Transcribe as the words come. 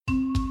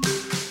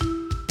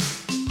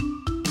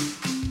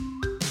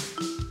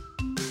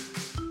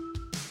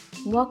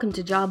Welcome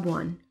to Job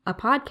One, a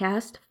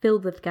podcast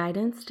filled with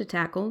guidance to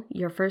tackle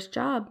your first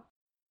job.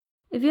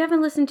 If you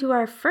haven't listened to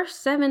our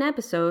first 7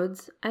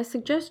 episodes, I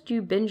suggest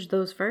you binge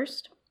those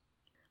first.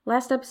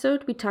 Last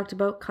episode, we talked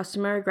about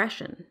customer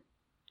aggression.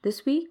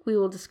 This week, we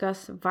will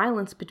discuss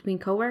violence between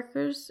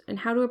coworkers and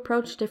how to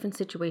approach different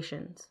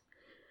situations.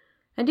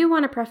 I do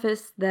want to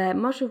preface that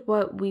much of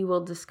what we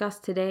will discuss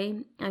today,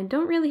 I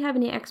don't really have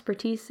any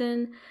expertise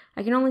in.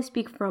 I can only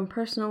speak from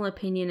personal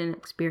opinion and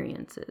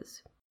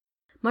experiences.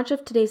 Much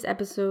of today's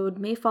episode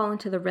may fall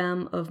into the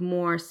realm of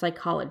more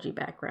psychology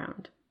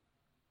background.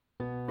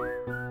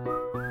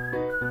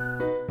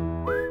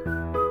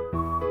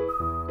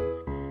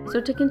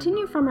 So to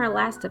continue from our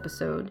last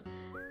episode,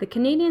 the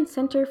Canadian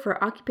Centre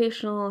for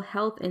Occupational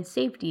Health and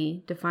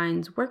Safety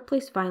defines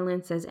workplace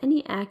violence as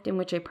any act in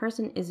which a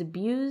person is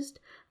abused,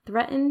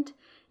 threatened,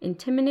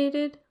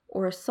 intimidated,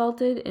 or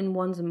assaulted in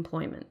one's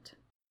employment.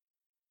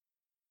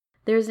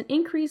 There is an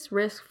increased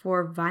risk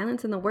for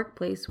violence in the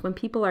workplace when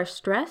people are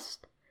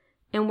stressed,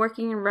 and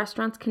working in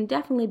restaurants can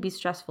definitely be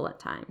stressful at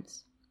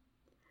times.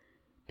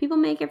 People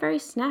may get very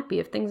snappy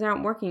if things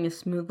aren't working as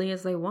smoothly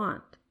as they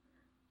want.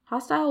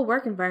 Hostile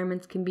work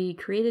environments can be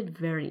created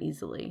very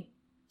easily.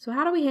 So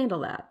how do we handle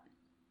that?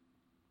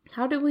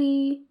 How do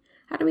we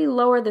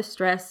lower the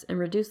stress and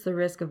reduce the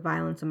risk of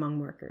violence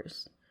among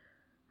workers?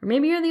 Or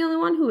maybe you're the only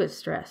one who is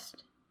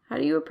stressed. How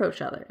do you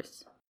approach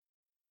others?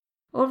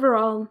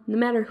 Overall, no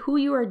matter who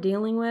you are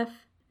dealing with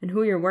and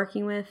who you're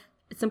working with,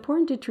 it's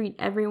important to treat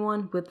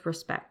everyone with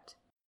respect.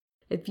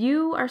 If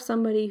you are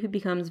somebody who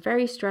becomes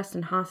very stressed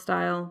and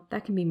hostile,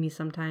 that can be me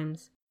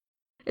sometimes,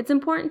 it's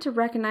important to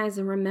recognize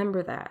and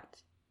remember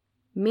that.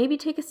 Maybe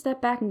take a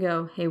step back and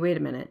go, hey, wait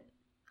a minute.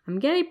 I'm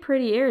getting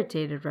pretty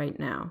irritated right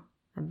now.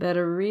 I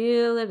better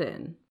reel it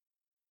in.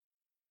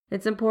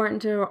 It's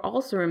important to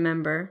also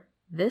remember,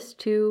 this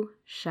too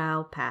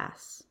shall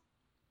pass.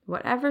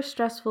 Whatever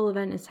stressful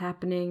event is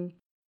happening,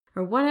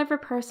 or whatever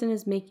person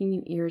is making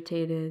you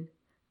irritated,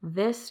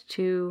 this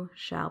too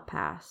shall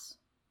pass.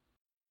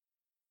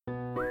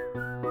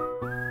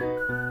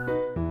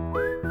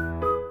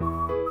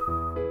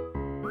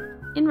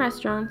 In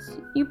restaurants,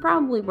 you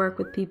probably work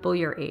with people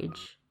your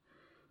age.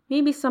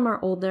 Maybe some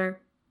are older,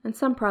 and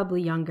some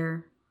probably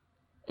younger.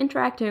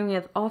 Interacting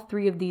with all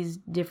 3 of these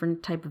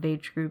different type of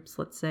age groups,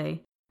 let's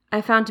say,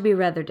 I found to be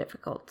rather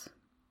difficult.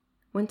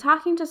 When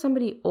talking to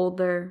somebody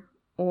older,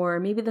 or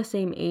maybe the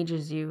same age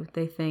as you,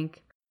 they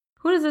think,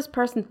 who does this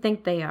person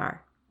think they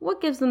are?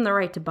 What gives them the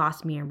right to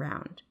boss me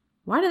around?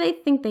 Why do they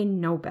think they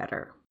know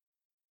better?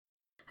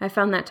 I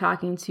found that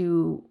talking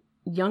to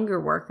younger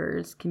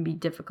workers can be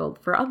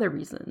difficult for other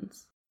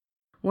reasons.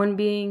 One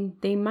being,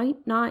 they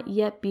might not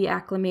yet be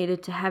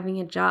acclimated to having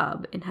a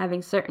job and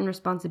having certain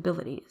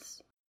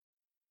responsibilities.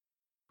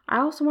 I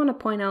also want to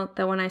point out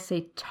that when I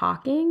say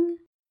talking,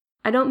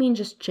 I don't mean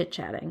just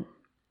chit-chatting.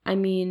 I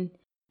mean,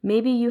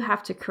 maybe you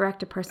have to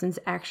correct a person's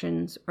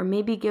actions or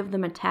maybe give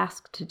them a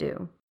task to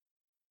do.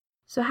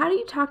 So how do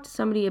you talk to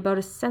somebody about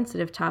a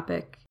sensitive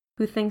topic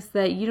who thinks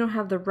that you don't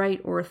have the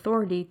right or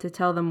authority to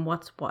tell them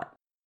what's what?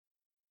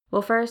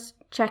 Well, first,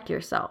 check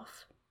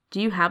yourself. Do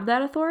you have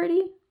that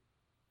authority?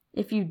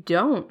 If you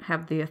don't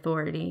have the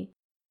authority,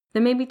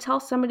 then maybe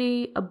tell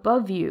somebody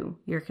above you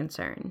your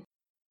concern.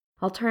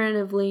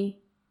 Alternatively,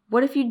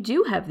 what if you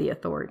do have the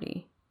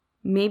authority?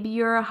 Maybe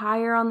you're a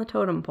higher on the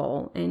totem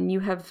pole and you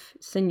have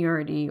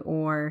seniority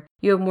or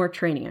you have more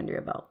training under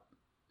your belt.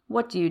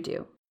 What do you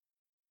do?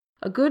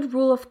 A good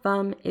rule of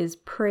thumb is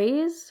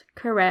praise,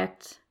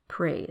 correct,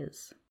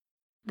 praise.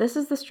 This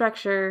is the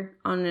structure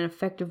on an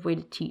effective way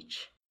to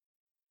teach.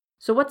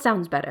 So what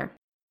sounds better?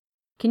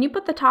 Can you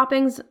put the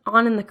toppings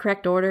on in the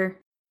correct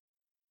order?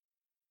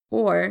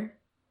 Or,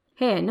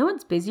 hey, I know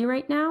it's busy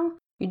right now.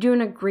 You're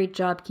doing a great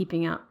job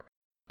keeping up.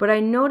 But I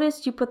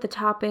noticed you put the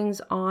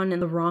toppings on in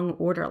the wrong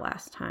order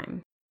last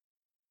time.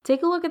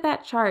 Take a look at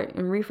that chart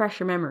and refresh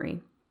your memory.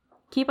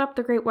 Keep up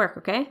the great work,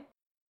 okay?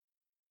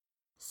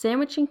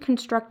 Sandwiching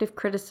constructive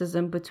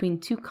criticism between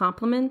 2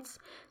 compliments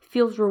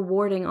feels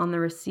rewarding on the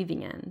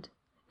receiving end.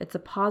 It's a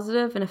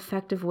positive and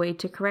effective way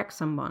to correct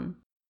someone.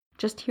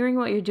 Just hearing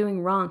what you're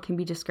doing wrong can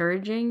be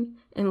discouraging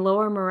and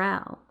lower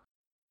morale.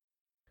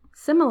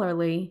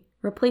 Similarly,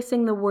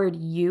 replacing the word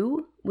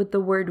you with the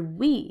word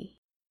we.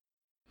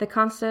 The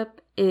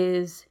concept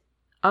is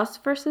us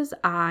versus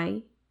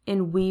I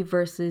and we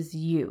versus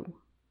you.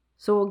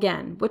 So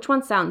again, which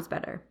one sounds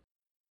better?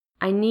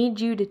 I need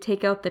you to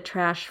take out the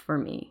trash for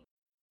me.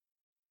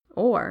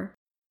 Or,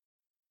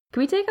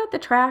 can we take out the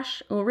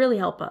trash? It will really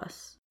help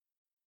us.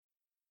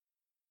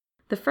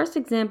 The first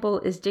example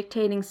is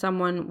dictating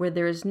someone where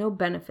there is no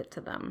benefit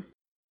to them.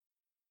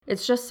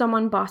 It's just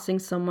someone bossing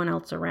someone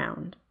else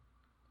around.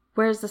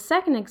 Whereas the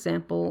second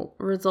example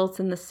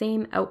results in the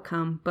same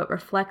outcome but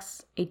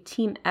reflects a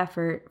team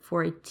effort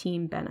for a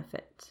team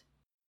benefit.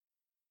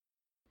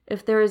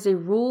 If there is a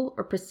rule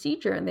or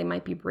procedure they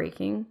might be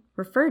breaking,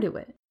 refer to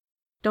it.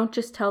 Don't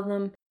just tell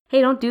them,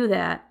 hey, don't do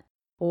that,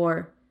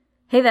 or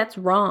hey, that's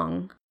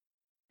wrong.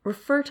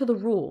 Refer to the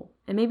rule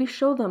and maybe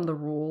show them the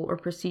rule or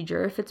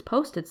procedure if it's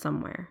posted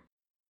somewhere.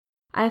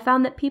 I have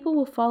found that people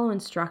will follow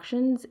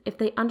instructions if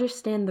they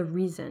understand the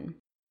reason.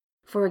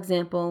 For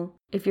example,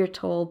 if you're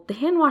told the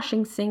hand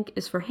washing sink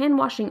is for hand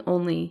washing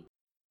only,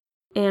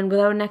 and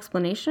without an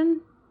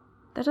explanation,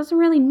 that doesn't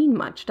really mean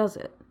much, does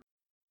it?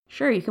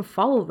 Sure, you can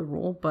follow the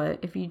rule, but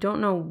if you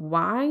don't know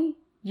why,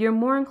 you're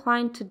more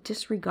inclined to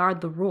disregard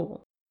the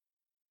rule.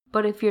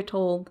 But if you're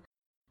told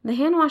the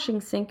hand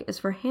washing sink is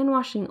for hand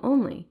washing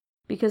only,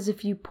 because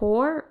if you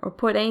pour or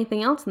put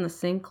anything else in the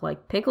sink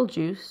like pickle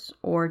juice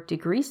or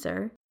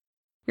degreaser,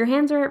 your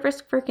hands are at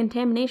risk for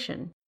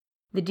contamination.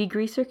 The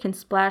degreaser can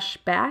splash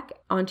back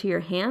onto your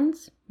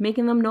hands,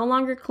 making them no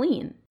longer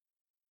clean.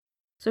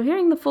 So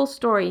hearing the full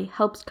story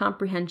helps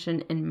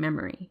comprehension and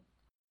memory.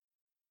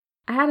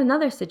 I had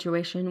another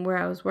situation where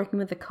I was working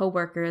with a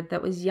coworker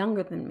that was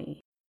younger than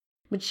me,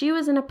 but she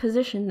was in a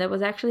position that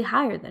was actually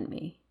higher than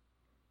me.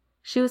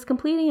 She was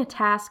completing a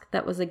task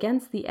that was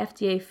against the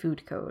FDA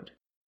food code.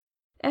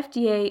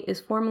 FDA is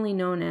formally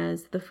known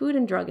as the Food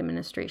and Drug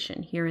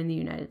Administration here in the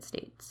United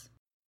States.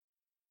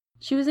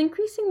 She was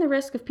increasing the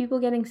risk of people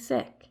getting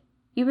sick.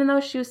 Even though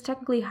she was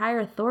technically higher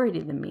authority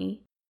than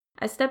me,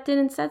 I stepped in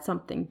and said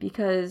something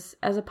because,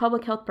 as a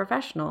public health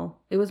professional,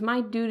 it was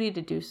my duty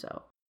to do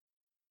so.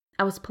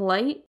 I was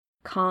polite,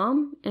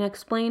 calm, and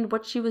explained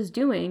what she was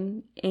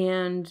doing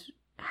and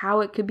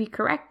how it could be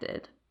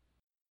corrected.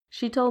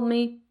 She told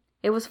me,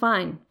 "It was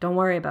fine, don't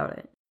worry about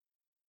it."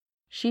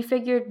 She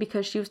figured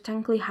because she was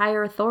technically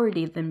higher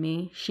authority than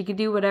me, she could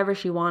do whatever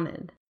she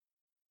wanted.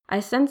 I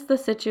sensed the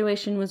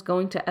situation was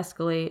going to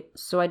escalate,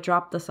 so I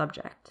dropped the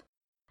subject.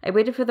 I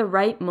waited for the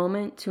right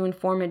moment to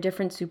inform a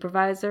different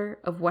supervisor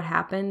of what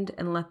happened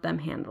and let them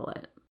handle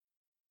it.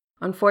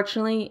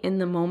 Unfortunately, in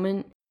the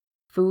moment,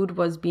 food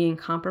was being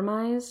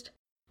compromised,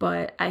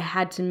 but I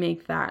had to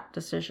make that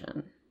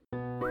decision.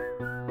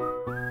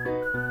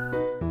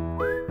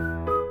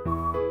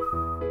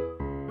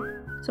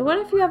 So what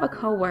if you have a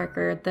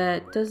coworker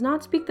that does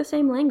not speak the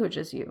same language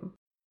as you?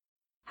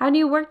 How do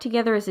you work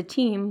together as a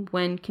team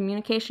when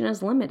communication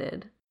is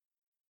limited?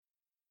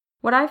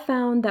 What I've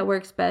found that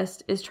works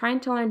best is trying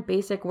to learn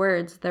basic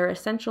words that are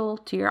essential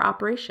to your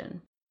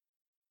operation.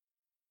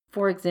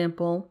 For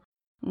example,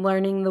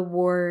 learning the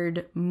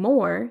word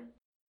more,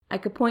 I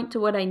could point to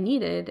what I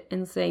needed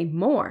and say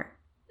more,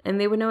 and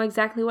they would know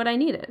exactly what I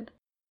needed.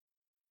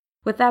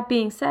 With that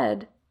being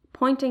said,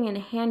 pointing and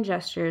hand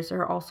gestures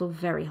are also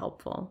very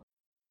helpful.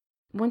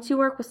 Once you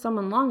work with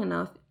someone long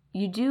enough,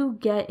 you do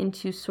get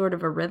into sort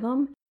of a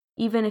rhythm,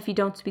 even if you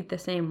don't speak the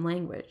same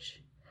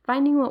language.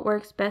 Finding what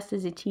works best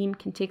as a team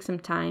can take some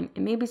time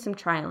and maybe some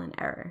trial and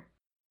error.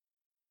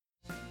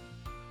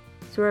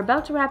 So we're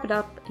about to wrap it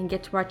up and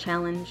get to our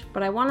challenge,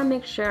 but I want to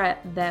make sure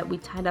that we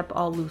tied up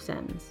all loose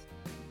ends.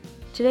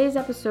 Today's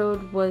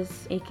episode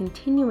was a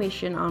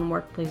continuation on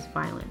workplace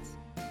violence,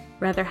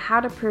 rather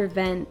how to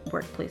prevent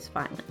workplace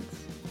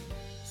violence.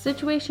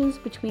 Situations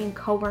between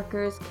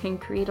coworkers can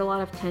create a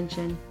lot of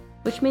tension,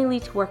 which may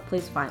lead to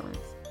workplace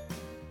violence.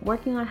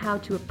 Working on how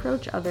to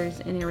approach others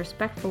in a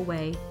respectful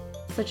way,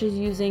 such as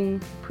using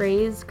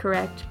praise,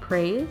 correct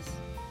praise,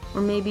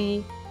 or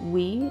maybe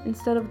we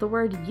instead of the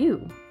word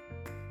you.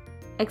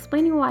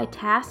 Explaining why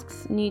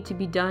tasks need to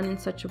be done in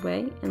such a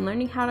way and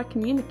learning how to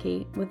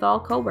communicate with all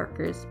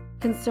coworkers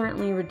can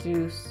certainly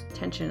reduce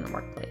tension in the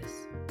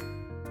workplace.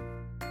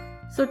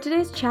 So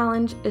today's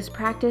challenge is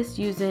practice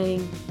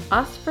using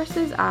us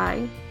versus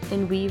I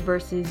and we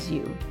versus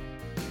you.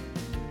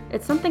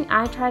 It's something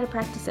I try to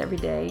practice every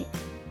day.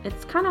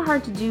 It's kind of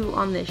hard to do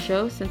on this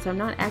show since I'm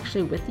not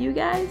actually with you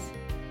guys.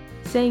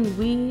 Saying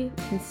we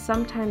can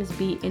sometimes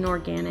be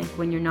inorganic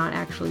when you're not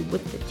actually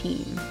with the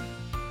team.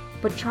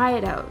 But try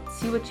it out,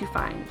 see what you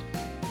find.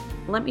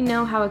 Let me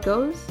know how it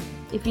goes.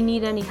 If you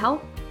need any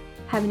help,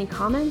 have any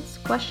comments,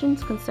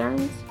 questions,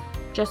 concerns,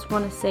 just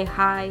want to say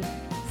hi,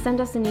 send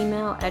us an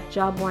email at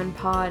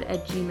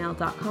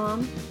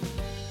job1pod@gmail.com.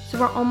 So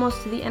we're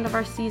almost to the end of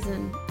our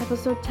season.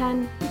 Episode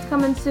 10 is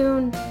coming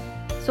soon.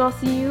 So I'll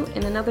see you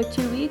in another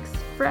 2 weeks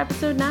for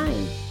episode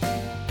 9.